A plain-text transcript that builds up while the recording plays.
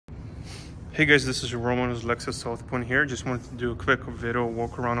Hey guys, this is Roman with Lexus South Point here. Just wanted to do a quick video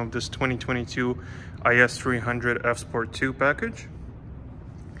walk around of this 2022 IS300 F-Sport 2 package.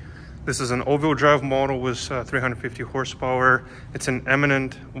 This is an all-wheel drive model with 350 horsepower. It's an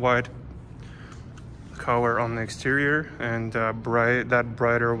eminent white color on the exterior and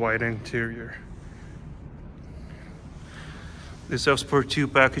brighter white interior. This F-Sport 2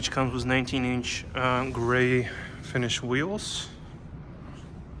 package comes with 19-inch gray finish wheels.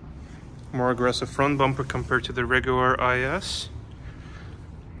 More aggressive front bumper compared to the regular IS.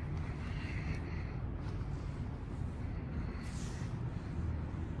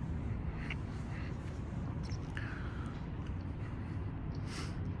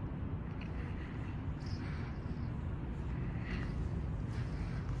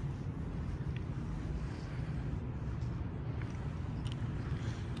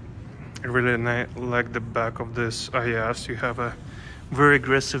 I really like the back of this IS. You have a very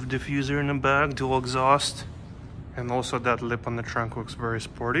aggressive diffuser in the back, dual exhaust, and also that lip on the trunk looks very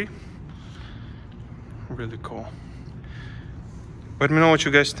sporty. Really cool. Let me know what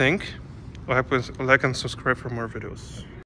you guys think. Like and subscribe for more videos.